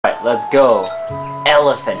Alright, let's go.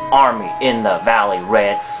 Elephant Army in the Valley,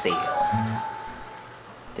 Red Seal.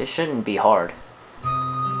 This shouldn't be hard.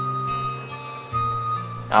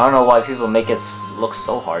 I don't know why people make it look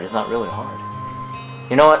so hard. It's not really hard.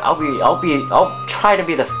 You know what? I'll try to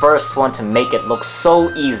be the first one to make it look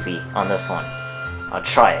so easy on this one. I'll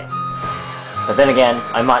try it. But then again,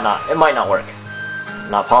 it might not work.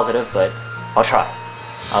 Not positive, but I'll try.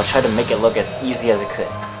 I'll try to make it look as easy as it could.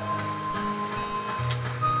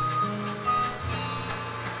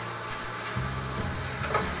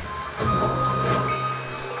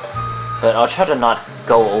 But I'll try to not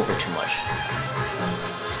go over too much.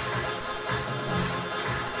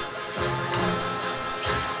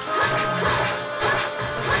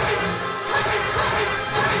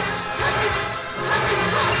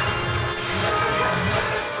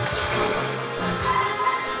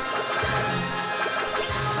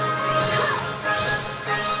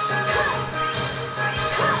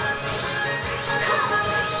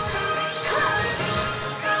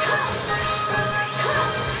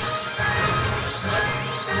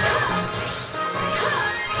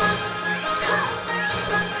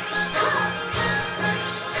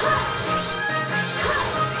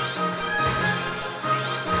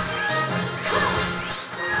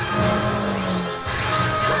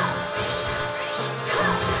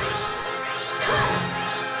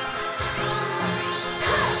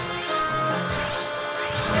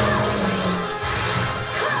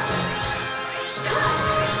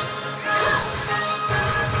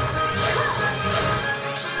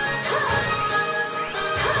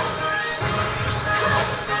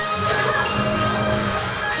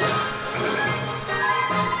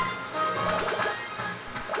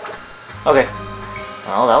 Okay,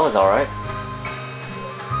 well that was alright.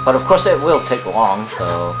 But of course it will take long,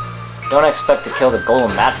 so don't expect to kill the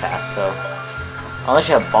golem that fast, so... Unless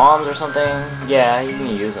you have bombs or something, yeah, you can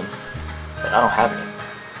use them. But I don't have any.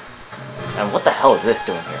 And what the hell is this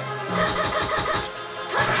doing here?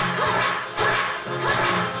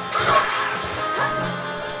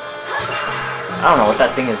 I don't know what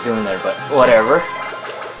that thing is doing there, but whatever.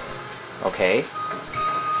 Okay.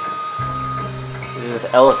 This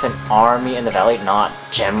elephant army in the valley, not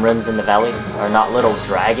gemrons in the valley, or not little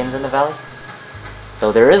dragons in the valley.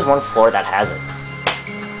 Though there is one floor that has it.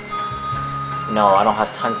 No, I don't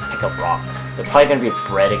have time to pick up rocks. They're probably gonna be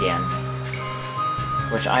bread again,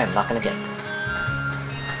 which I am not gonna get.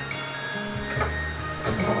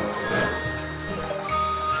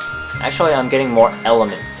 Actually, I'm getting more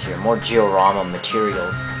elements here, more georama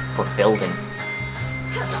materials for building.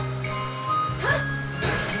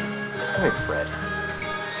 It's gonna be bread.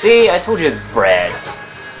 See, I told you it's bread.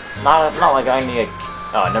 Not like I need a...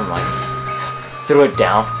 Oh, never mind. Threw it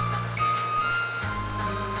down.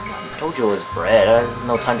 I told you it was bread. There's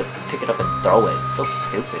no time to pick it up and throw it. It's so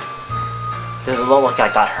stupid. Does it look like I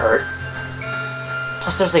got hurt?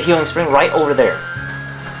 Plus there's a healing spring right over there.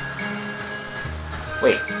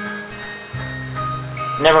 Wait.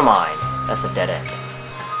 Never mind. That's a dead end.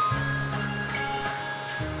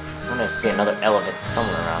 I'm gonna see another elephant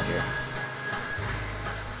somewhere around here.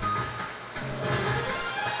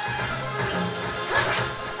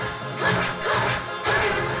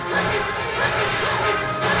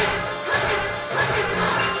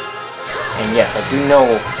 And yes, I do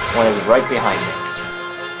know one is right behind me.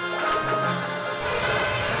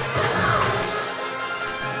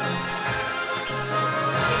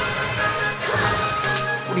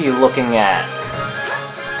 What are you looking at?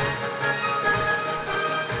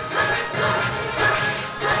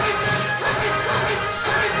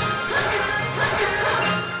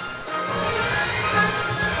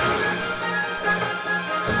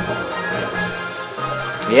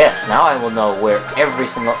 Yes, now I will know where every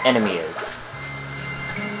single enemy is.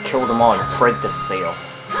 Kill them all and break the seal.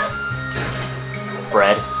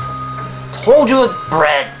 Bread. Told you it's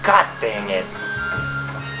bread! God dang it!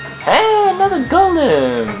 Hey, another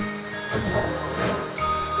golem!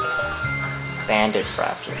 Bandit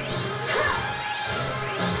Frasser.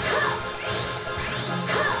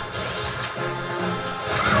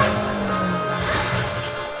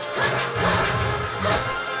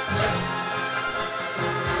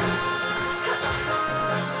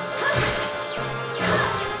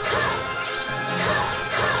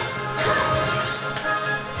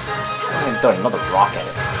 Throw another rock at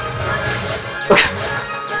it.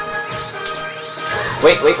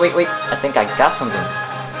 Wait. I think I got something.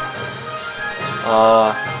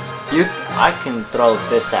 I can throw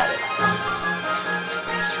this at it.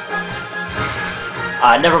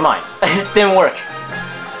 Never mind. It didn't work.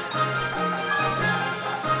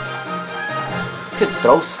 Could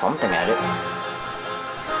throw something at it.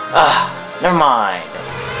 Never mind.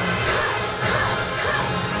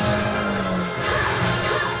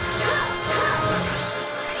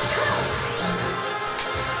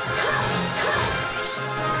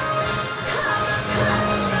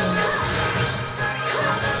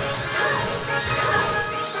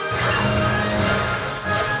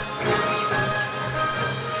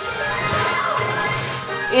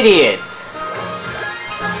 idiot!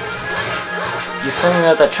 You swing me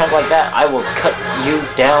with a trunk like that, I will cut you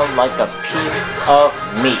down like a piece of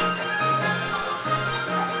meat.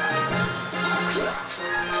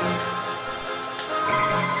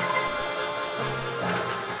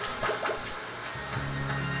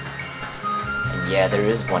 And yeah, there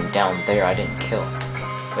is one down there I didn't kill.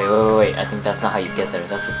 Wait, I think that's not how you get there.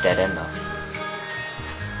 That's a dead end though.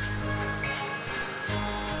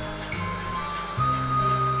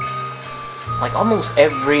 Like almost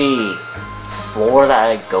every floor that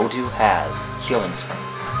I go to has healing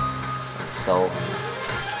springs. It's so...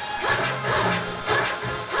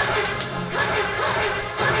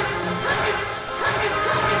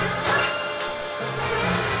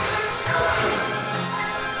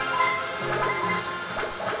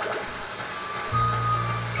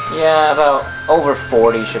 Yeah, about over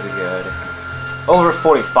 40 should be good. Over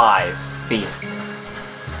 45, beast.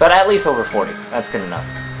 But at least over 40, that's good enough.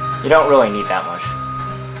 You don't really need that much.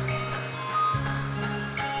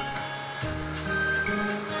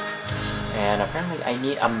 And apparently I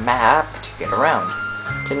need a map to get around,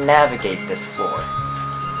 to navigate this floor.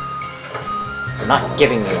 They're not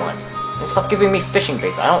giving me one. They stop giving me fishing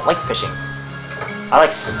baits. I don't like fishing. I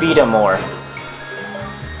like Sphida more.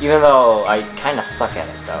 Even though I kinda suck at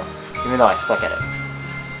it, though. Even though I suck at it.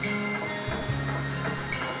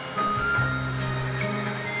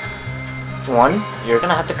 One, you're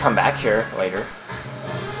gonna have to come back here later.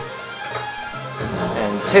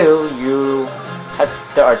 And two,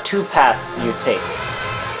 there are two paths you take.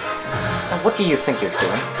 Now, what do you think you're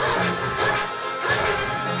doing?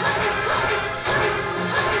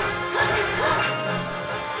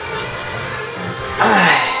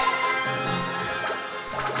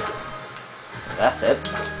 That's it.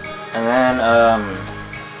 And then,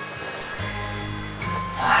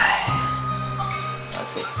 let's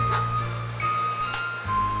see.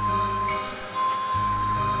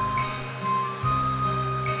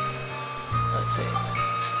 Let's see.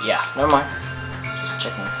 Yeah, never mind. Just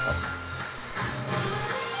checking stuff.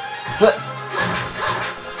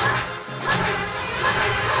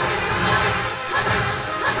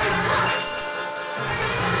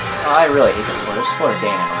 Oh, I really hate this floor. This floor is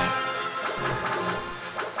getting annoying.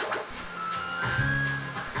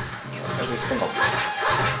 Kill every single one.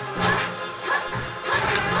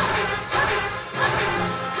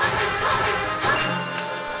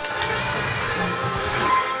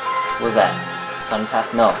 What was that? Sun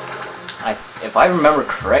path? No. If I remember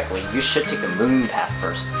correctly, you should take the moon path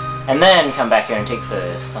first. And then come back here and take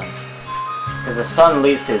the sun. Because the sun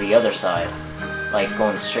leads to the other side. Like,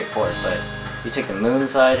 going straight forward. But if you take the moon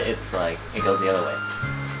side, it's like, it goes the other way.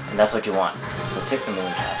 And that's what you want. So take the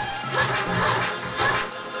moon path.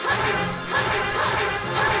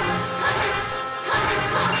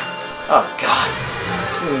 Oh god.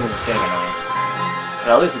 This thing is getting annoying.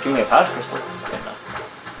 But at least it give me a pouch crystal. It's good enough.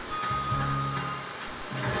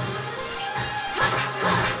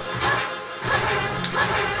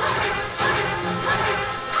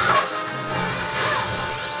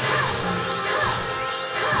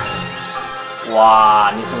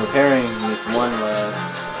 Wow, need some repairing, needs one left.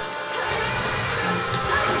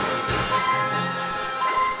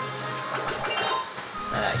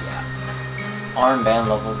 Yeah. Armband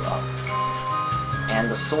levels up. And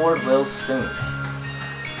the sword will soon.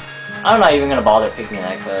 I'm not even gonna bother picking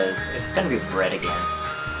that because it's gonna be red again.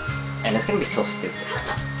 And it's gonna be so stupid.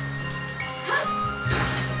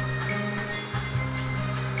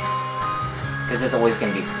 Because it's always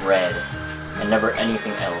gonna be red and never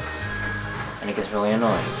anything else. And it gets really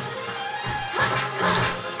annoying.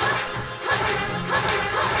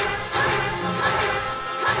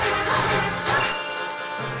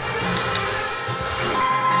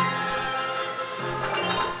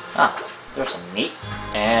 Ah, there's some meat.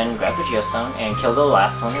 And grab the geostone and kill the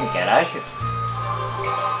last one and get out of here.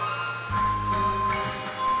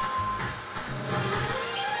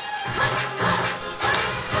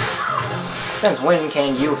 Since when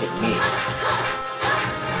can you hit me?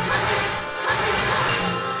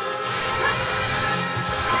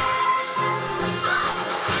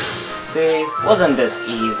 See, wasn't this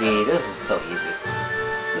easy? This is so easy.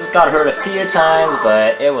 Just got hurt a few times,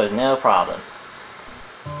 but it was no problem.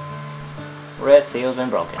 Red seal's been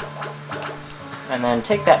broken. And then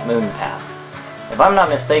take that moon path. If I'm not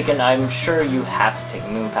mistaken, I'm sure you have to take the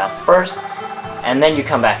moon path first, and then you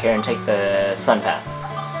come back here and take the sun path.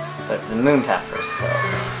 But the moon path first, so...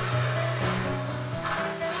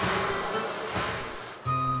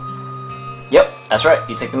 Yep, that's right,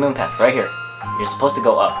 you take the moon path right here. You're supposed to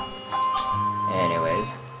go up.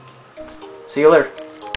 Anyways, see you later.